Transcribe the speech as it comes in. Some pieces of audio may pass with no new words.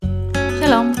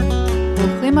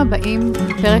ברוכים הבאים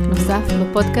לפרק נוסף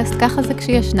בפודקאסט ככה זה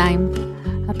כשיש שניים,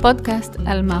 הפודקאסט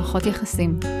על מערכות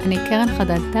יחסים. אני קרן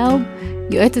חדד טאוב,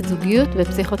 יועצת זוגיות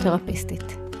ופסיכותרפיסטית.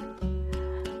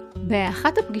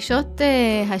 באחת הפגישות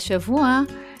השבוע,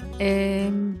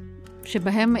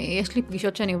 שבהם יש לי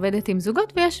פגישות שאני עובדת עם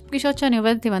זוגות, ויש פגישות שאני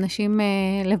עובדת עם אנשים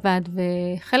לבד,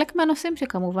 וחלק מהנושאים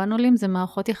שכמובן עולים זה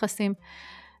מערכות יחסים.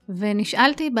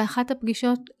 ונשאלתי באחת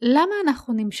הפגישות, למה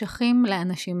אנחנו נמשכים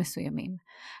לאנשים מסוימים?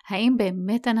 האם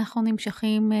באמת אנחנו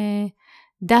נמשכים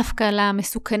דווקא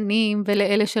למסוכנים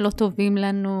ולאלה שלא טובים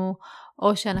לנו,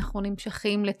 או שאנחנו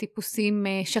נמשכים לטיפוסים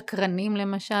שקרנים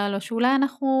למשל, או שאולי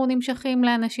אנחנו נמשכים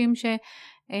לאנשים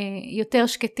שיותר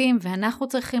שקטים ואנחנו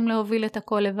צריכים להוביל את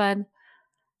הכל לבד?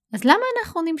 אז למה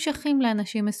אנחנו נמשכים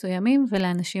לאנשים מסוימים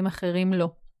ולאנשים אחרים לא?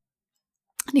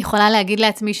 אני יכולה להגיד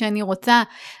לעצמי שאני רוצה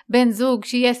בן זוג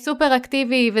שיהיה סופר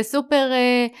אקטיבי וסופר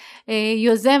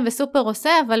יוזם וסופר עושה,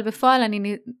 אבל בפועל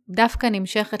אני דווקא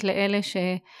נמשכת לאלה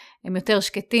שהם יותר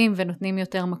שקטים ונותנים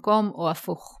יותר מקום או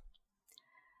הפוך.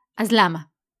 אז למה?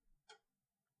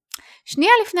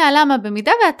 שנייה לפני הלמה,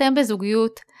 במידה ואתם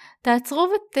בזוגיות, תעצרו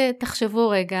ותחשבו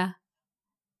רגע,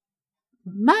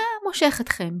 מה מושך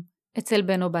אתכם אצל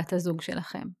בן או בת הזוג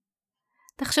שלכם?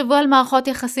 תחשבו על מערכות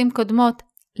יחסים קודמות,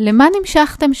 למה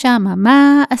נמשכתם שם?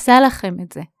 מה עשה לכם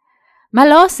את זה? מה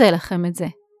לא עושה לכם את זה?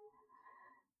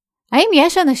 האם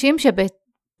יש אנשים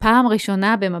שבפעם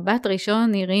ראשונה, במבט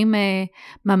ראשון, נראים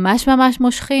ממש ממש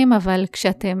מושכים, אבל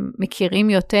כשאתם מכירים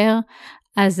יותר,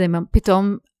 אז הם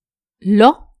פתאום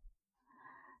לא?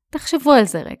 תחשבו על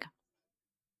זה רגע.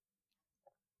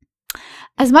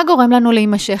 אז מה גורם לנו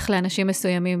להימשך לאנשים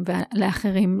מסוימים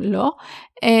ולאחרים לא?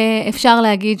 אפשר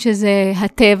להגיד שזה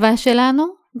הטבע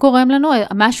שלנו, גורם לנו,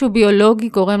 משהו ביולוגי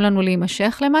גורם לנו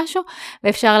להימשך למשהו,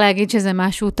 ואפשר להגיד שזה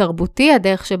משהו תרבותי,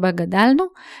 הדרך שבה גדלנו,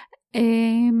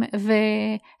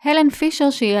 והלן פישר,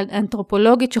 שהיא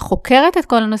אנתרופולוגית שחוקרת את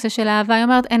כל הנושא של האהבה, היא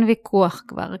אומרת אין ויכוח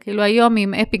כבר, כאילו היום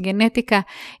עם אפיגנטיקה,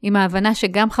 עם ההבנה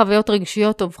שגם חוויות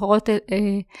רגשיות עוברות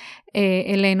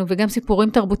אלינו, וגם סיפורים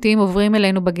תרבותיים עוברים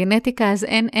אלינו בגנטיקה, אז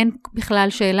אין בכלל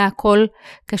שאלה, הכל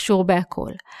קשור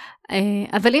בהכל.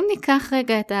 אבל אם ניקח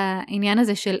רגע את העניין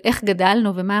הזה של איך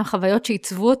גדלנו ומה החוויות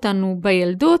שעיצבו אותנו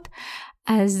בילדות,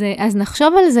 אז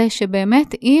נחשוב על זה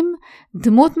שבאמת אם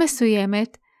דמות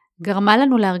מסוימת גרמה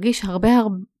לנו להרגיש הרבה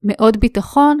מאוד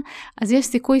ביטחון, אז יש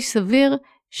סיכוי סביר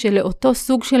שלאותו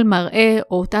סוג של מראה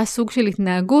או אותה סוג של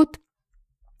התנהגות,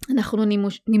 אנחנו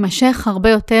נמשך הרבה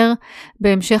יותר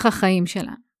בהמשך החיים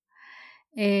שלנו.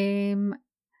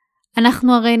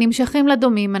 אנחנו הרי נמשכים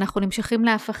לדומים, אנחנו נמשכים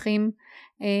להפכים,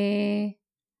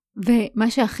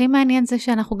 ומה שהכי מעניין זה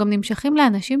שאנחנו גם נמשכים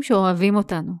לאנשים שאוהבים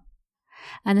אותנו.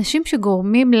 אנשים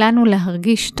שגורמים לנו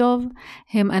להרגיש טוב,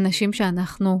 הם אנשים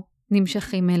שאנחנו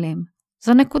נמשכים אליהם.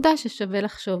 זו נקודה ששווה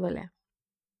לחשוב עליה.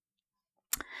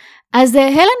 אז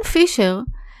הלן פישר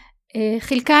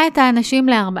חילקה את האנשים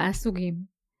ל4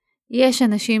 סוגים. יש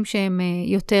אנשים שהם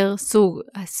יותר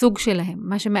הסוג שלהם,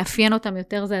 מה שמאפיין אותם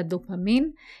יותר זה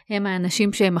הדופמין, הם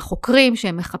האנשים שהם החוקרים,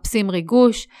 שהם מחפשים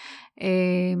ריגוש,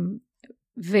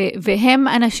 והם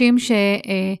אנשים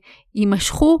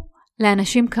שימשכו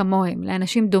לאנשים כמוהם,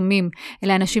 לאנשים דומים,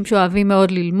 לאנשים שאוהבים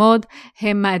מאוד ללמוד,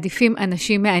 הם מעדיפים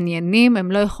אנשים מעניינים,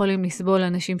 הם לא יכולים לסבול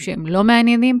אנשים שהם לא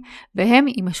מעניינים, והם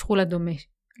יימשכו לדומה,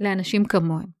 לאנשים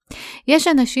כמוהם. יש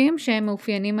אנשים שהם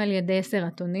מאופיינים על ידי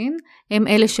סרטונין, הם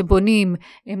אלה שבונים,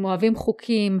 הם אוהבים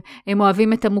חוקים, הם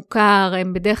אוהבים את המוכר,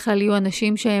 הם בדרך כלל יהיו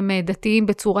אנשים שהם דתיים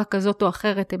בצורה כזאת או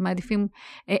אחרת, הם מעדיפים,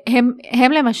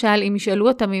 הם למשל, אם ישאלו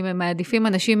אותם אם הם מעדיפים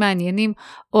אנשים מעניינים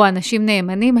או אנשים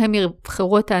נאמנים, הם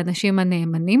יבחרו את האנשים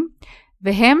הנאמנים,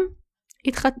 והם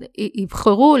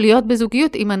יבחרו להיות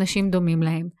בזוגיות עם אנשים דומים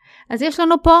להם. אז יש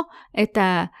לנו פה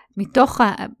מתוך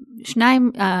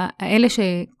השניים האלה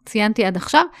שציינתי עד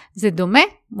עכשיו, זה דומה,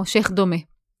 מושך דומה.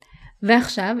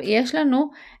 ועכשיו יש לנו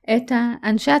את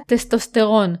אנשי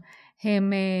הטסטוסטרון,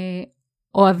 הם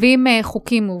אוהבים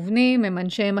חוקים מובנים, הם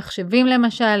אנשי מחשבים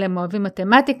למשל, הם אוהבים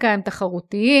מתמטיקה, הם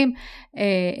תחרותיים,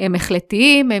 הם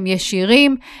החלטיים, הם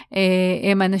ישירים,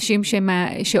 הם אנשים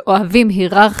שאוהבים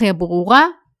היררכיה ברורה,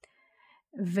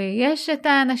 ויש את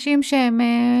האנשים שהם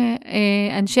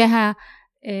אנשי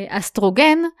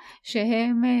האסטרוגן,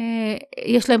 שהם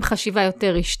יש להם חשיבה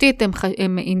יותר רשתית,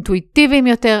 הם אינטואיטיביים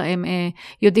יותר, הם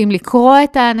יודעים לקרוא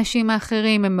את האנשים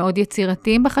האחרים, הם מאוד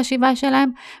יצירתיים בחשיבה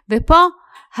שלהם, ופה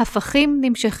הפכים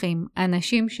נמשכים,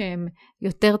 אנשים שהם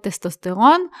יותר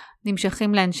טסטוסטרון,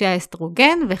 נמשכים לאנשי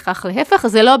האסטרוגן, וכך להפך,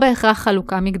 זה לא בהכרח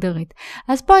חלוקה מגדרית.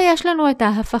 אז פה יש לנו את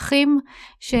ההפכים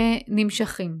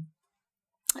שנמשכים.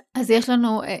 אז יש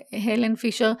לנו, הלן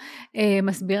פישר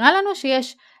מסבירה לנו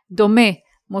שיש דומה,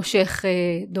 מושך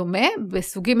דומה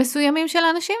בסוגים מסוימים של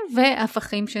אנשים,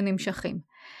 והפכים שנמשכים.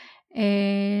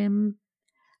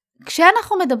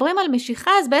 כשאנחנו מדברים על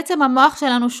משיכה, אז בעצם המוח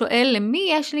שלנו שואל למי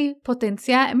יש לי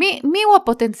פוטנציאל, מי הוא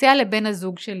הפוטנציאל לבן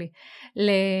הזוג שלי?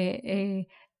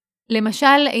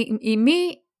 למשל,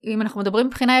 אם אנחנו מדברים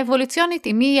מבחינה אבולוציונית,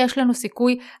 עם מי יש לנו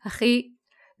סיכוי הכי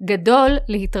גדול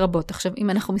להתרבות. עכשיו, אם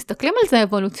אנחנו מסתכלים על זה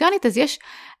אבולוציונית, אז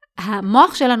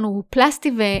המוח שלנו הוא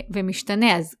פלסטי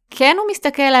ומשתנה, אז כן הוא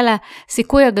מסתכל על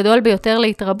הסיכוי הגדול ביותר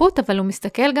להתרבות, אבל הוא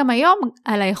מסתכל גם היום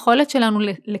על היכולת שלנו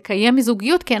לקיים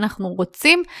זוגיות, כי אנחנו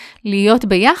רוצים להיות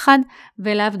ביחד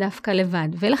ולאו דווקא לבד.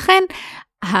 ולכן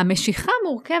המשיכה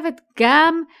מורכבת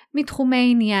גם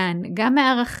מתחומי עניין, גם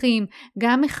מערכים,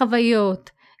 גם מחוויות,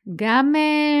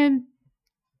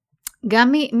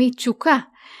 גם מתשוקה.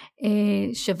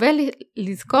 שווה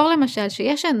לזכור למשל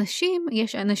שיש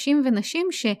אנשים ונשים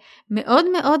שמאוד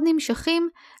מאוד נמשכים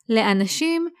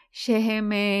לאנשים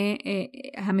שהם,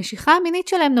 המשיכה המינית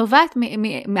שלהם נובעת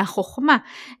מהחוכמה.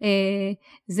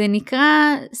 זה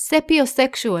נקרא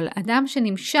ספיוסקשואל, אדם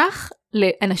שנמשך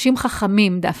לאנשים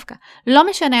חכמים דווקא. לא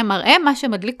משנה מראה, מה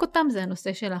שמדליק אותם זה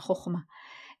הנושא של החוכמה.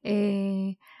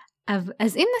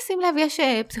 אז אם נשים לב, יש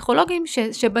פסיכולוגים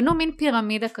שבנו מין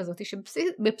פירמידה כזאת,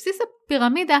 שבבסיס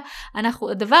הפירמידה,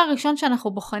 הדבר הראשון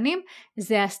שאנחנו בוחנים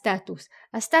זה הסטטוס.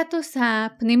 הסטטוס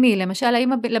הפנימי, למשל, האם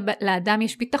לאדם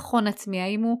יש ביטחון עצמי,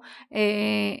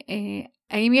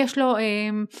 האם יש לו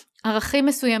ערכים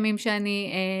מסוימים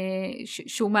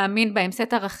שהוא מאמין בהם,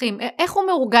 סט ערכים, איך הוא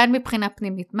מאורגן מבחינה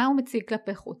פנימית, מה הוא מציג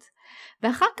כלפי חוץ.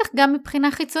 ואחר כך גם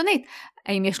מבחינה חיצונית,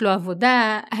 האם יש לו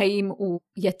עבודה, האם הוא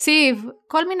יציב,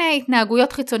 כל מיני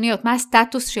התנהגויות חיצוניות, מה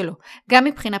הסטטוס שלו, גם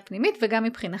מבחינה פנימית וגם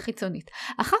מבחינה חיצונית.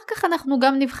 אחר כך אנחנו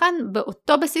גם נבחן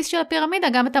באותו בסיס של הפירמידה,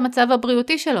 גם את המצב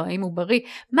הבריאותי שלו, האם הוא בריא,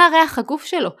 מה ריח הגוף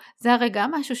שלו, זה הרי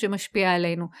גם משהו שמשפיע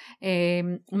עלינו,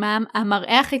 מה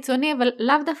המראה החיצוני, אבל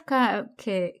לאו דווקא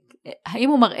האם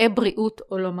הוא מראה בריאות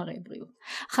או לא מראה בריאות.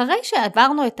 אחרי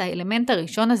שעברנו את האלמנט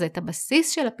הראשון הזה, את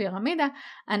הבסיס של הפירמידה,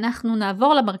 אנחנו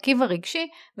נעבור למרכיב הרגשי,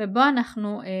 ובו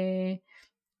אנחנו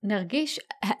נרגיש,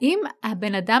 האם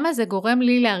הבן אדם הזה גורם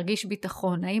לי להרגיש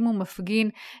ביטחון, האם הוא מפגין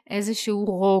איזשהו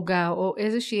רוגע, או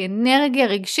איזושהי אנרגיה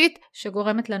רגשית,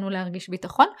 שגורמת לנו להרגיש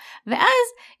ביטחון, ואז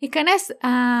ייכנס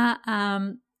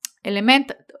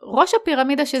אלמנט, ראש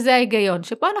הפירמידה שזה ההיגיון,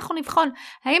 שפה אנחנו נבחון,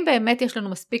 האם באמת יש לנו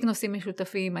מספיק נושאים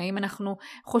משותפים, האם אנחנו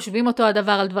חושבים אותו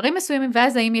הדבר על דברים מסוימים,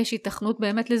 ואז האם יש התכנות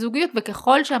באמת לזוגיות,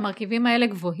 וככל שהמרכיבים האלה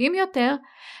גבוהים יותר,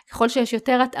 ככל שיש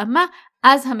יותר התאמה,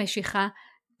 אז המשיכה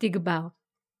תגבר.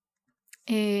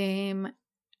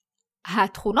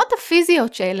 התכונות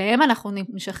הפיזיות שאליהם אנחנו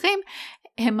נמשכים,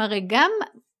 הם הרי גם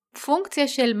פונקציה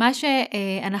של מה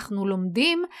שאנחנו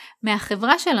לומדים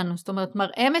מהחברה שלנו, זאת אומרת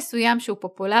מראה מסוים שהוא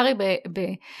פופולרי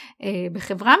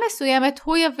בחברה מסוימת,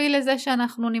 הוא יביא לזה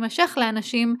שאנחנו נמשך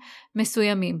לאנשים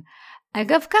מסוימים.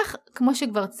 אגב כך, כמו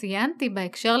שכבר ציינתי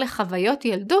בהקשר לחוויות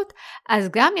ילדות, אז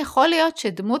גם יכול להיות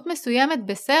שדמות מסוימת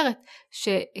בסרט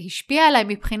שהשפיעה עליי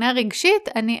מבחינה רגשית,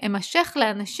 אני אמשך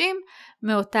לאנשים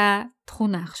מאותה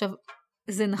תכונה. עכשיו,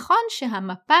 זה נכון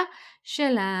שהמפה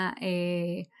של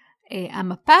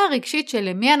המפה הרגשית של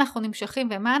למי אנחנו נמשכים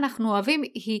ומה אנחנו אוהבים,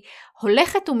 היא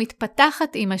הולכת ומתפתחת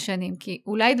עם השנים, כי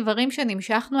אולי דברים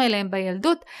שנמשכנו אליהם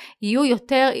בילדות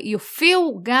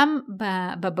יופיעו גם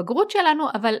בבגרות שלנו,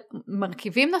 אבל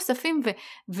מרכיבים נוספים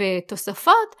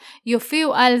ותוספות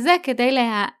יופיעו על זה כדי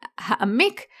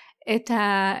להעמיק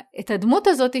את הדמות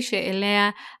הזאת שאליה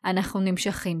אנחנו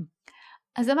נמשכים.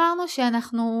 אז אמרנו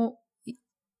שאנחנו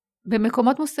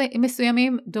במקומות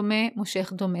מסוימים דומה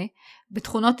מושך דומה,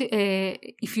 בתכונות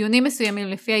אפיונים מסוימים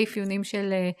לפי האפיונים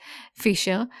של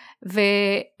פישר,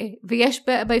 ויש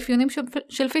באפיונים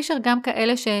של פישר גם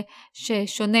כאלה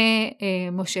ששונה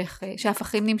מושך,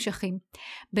 שהפכים נמשכים.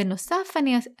 בנוסף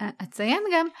אני אציין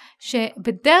גם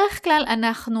שבדרך כלל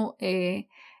אנחנו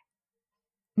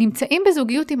נמצאים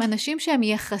בזוגיות עם אנשים שהם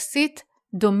יחסית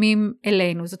דומים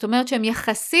אלינו, זאת אומרת שהם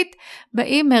יחסית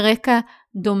באים מרקע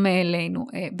דומה אלינו,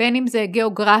 בין אם זה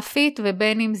גיאוגרפית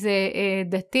ובין אם זה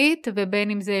דתית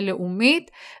ובין אם זה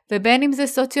לאומית ובין אם זה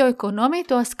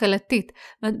סוציו-אקונומית או השכלתית.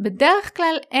 בדרך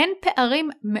כלל אין פערים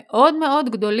מאוד מאוד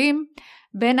גדולים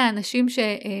בין האנשים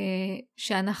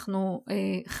שאנחנו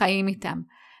חיים איתם.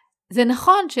 זה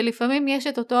נכון שלפעמים יש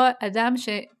את אותו אדם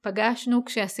שפגשנו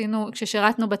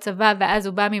כששרתנו בצבא ואז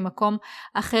הוא בא ממקום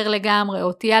אחר לגמרי,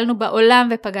 או טיילנו בעולם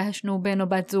ופגשנו בן או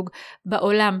בת זוג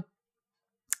בעולם.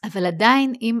 אבל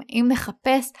עדיין אם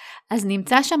נחפש, אז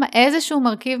נמצא שם איזשהו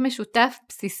מרכיב משותף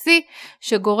בסיסי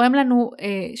שגורם לנו,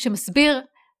 שמסביר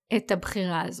את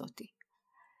הבחירה הזאת.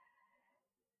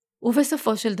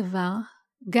 ובסופו של דבר,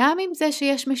 גם עם זה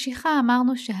שיש משיכה,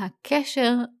 אמרנו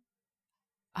שהקשר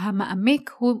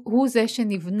המעמיק הוא זה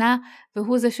שנבנה,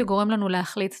 והוא זה שגורם לנו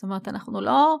להחליט. זאת אומרת, אנחנו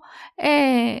לא,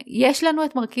 יש לנו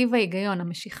את מרכיב ההיגיון,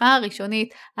 המשיכה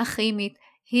הראשונית, הכימית,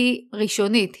 היא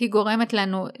ראשונית, היא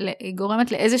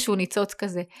גורמת לאיזשהו ניצוץ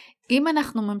כזה. אם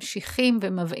אנחנו ממשיכים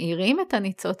ומבעירים את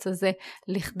הניצוץ הזה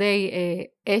לכדי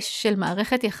אש של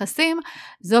מערכת יחסים,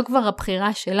 זו כבר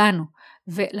הבחירה שלנו.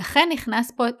 ולכן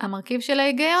נכנס פה המרכיב של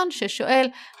ההיגיון ששואל,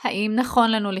 האם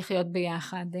נכון לנו לחיות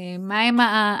ביחד? מהם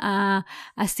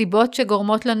הסיבות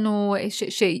שגורמות לנו,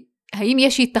 האם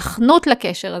יש היתכנות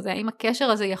לקשר הזה? האם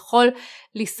הקשר הזה יכול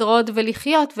לשרוד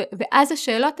ולחיות? ואז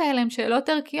השאלות האלה הן שאלות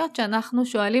ערכיות שאנחנו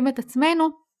שואלים את עצמנו,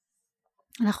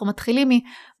 אנחנו מתחילים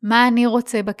ממה אני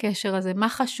רוצה בקשר הזה, מה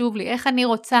חשוב לי, איך אני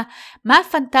רוצה, מה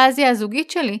הפנטזיה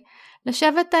הזוגית שלי,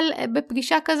 לשבת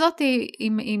בפגישה כזאת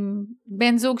עם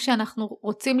בן זוג שאנחנו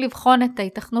רוצים לבחון את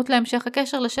ההיתכנות להמשך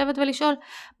הקשר, לשבת ולשאול,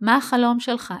 מה החלום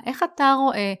שלך? איך אתה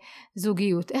רואה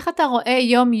זוגיות? איך אתה רואה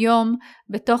יום יום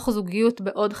בתוך זוגיות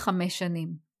בעוד 5 שנים?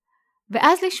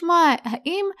 ואז לשמוע,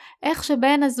 האם איך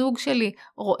שבן הזוג שלי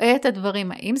רואה את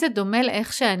הדברים, האם זה דומה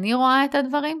לאיך שאני רואה את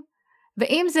הדברים?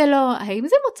 ואם זה לא, האם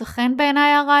זה מוצא חן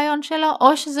בעיניי הרעיון שלו,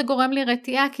 או שזה גורם לי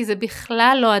רתיעה, כי זה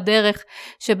בכלל לא הדרך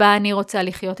שבה אני רוצה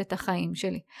לחיות את החיים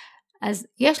שלי. אז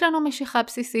יש לנו משיכה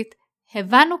בסיסית,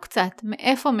 הבנו קצת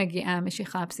מאיפה מגיעה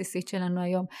המשיכה הבסיסית שלנו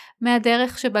היום,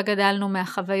 מהדרך שבה גדלנו,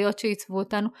 מהחוויות שעיצבו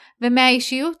אותנו,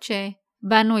 ומהאישיות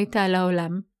שבאנו איתה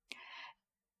לעולם.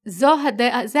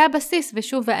 זה הבסיס,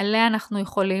 ושוב, ועליה אנחנו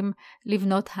יכולים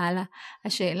לבנות הלאה.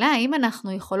 השאלה, האם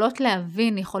אנחנו יכולות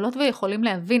ויכולים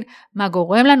להבין מה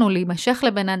גורם לנו להימשך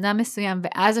לבן אדם מסוים,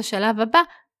 ואז השלב הבא,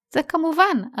 זה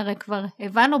כמובן, הרי כבר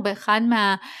הבנו באחד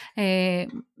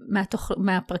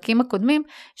מהפרקים הקודמים,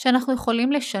 שאנחנו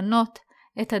יכולים לשנות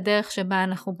את הדרך שבה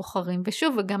אנחנו בוחרים.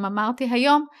 ושוב, וגם אמרתי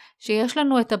היום, שיש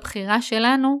לנו את הבחירה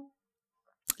שלנו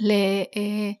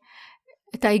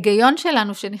את ההיגיון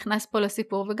שלנו שנכנס פה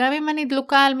לסיפור, וגם אם אני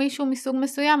דלוקה על מישהו מסוג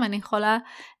מסוים, אני יכולה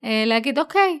להגיד,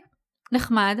 אוקיי,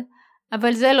 נחמד,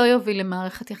 אבל זה לא יוביל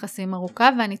למערכת יחסים ארוכה,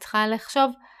 ואני צריכה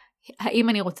לחשוב, האם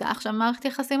אני רוצה עכשיו מערכת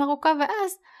יחסים ארוכה,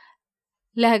 ואז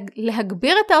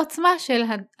להגביר את העוצמה של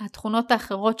התכונות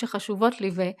האחרות שחשובות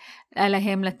לי,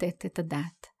 ועליהם לתת את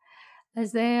הדעת.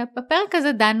 אז בפרק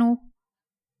הזה דנו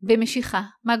במשיכה,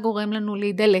 מה גורם לנו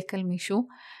להידלק על מישהו,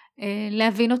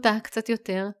 להבין אותה קצת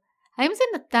יותר, האם זה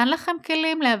נתן לכם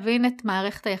כלים להבין את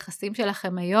מערכת היחסים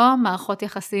שלכם היום, מערכות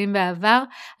יחסים בעבר?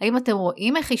 האם אתם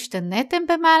רואים איך השתנתם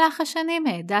במהלך השנים?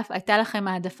 הייתה לכם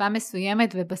העדפה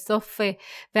מסוימת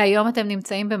והיום אתם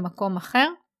נמצאים במקום אחר?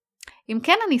 אם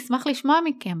כן, אני אשמח לשמוע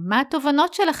מכם. מה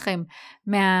התובנות שלכם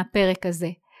מהפרק הזה?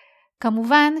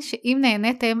 כמובן שאם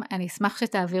נהניתם, אני אשמח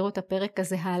שתעבירו את הפרק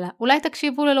הזה הלאה. אולי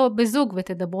תקשיבו לו בזוג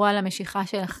ותדברו על המשיכה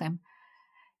שלכם.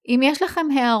 אם יש לכם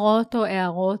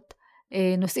הערות,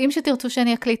 נושאים שתרצו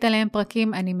שאני אקליט עליהם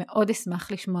פרקים, אני מאוד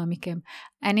אשמח לשמוע מכם.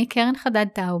 אני קרן חדד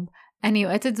טאוב, אני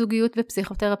יועצת זוגיות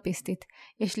ופסיכותרפיסטית.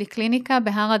 יש לי קליניקה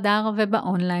בהר אדר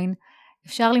ובאונליין.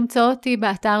 אפשר למצוא אותי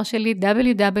באתר שלי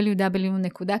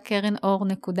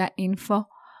www.karenaor.info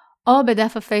או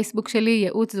בדף הפייסבוק שלי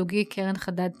ייעוץ זוגי קרן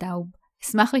חדד טאוב.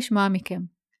 אשמח לשמוע מכם.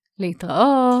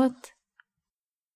 להתראות!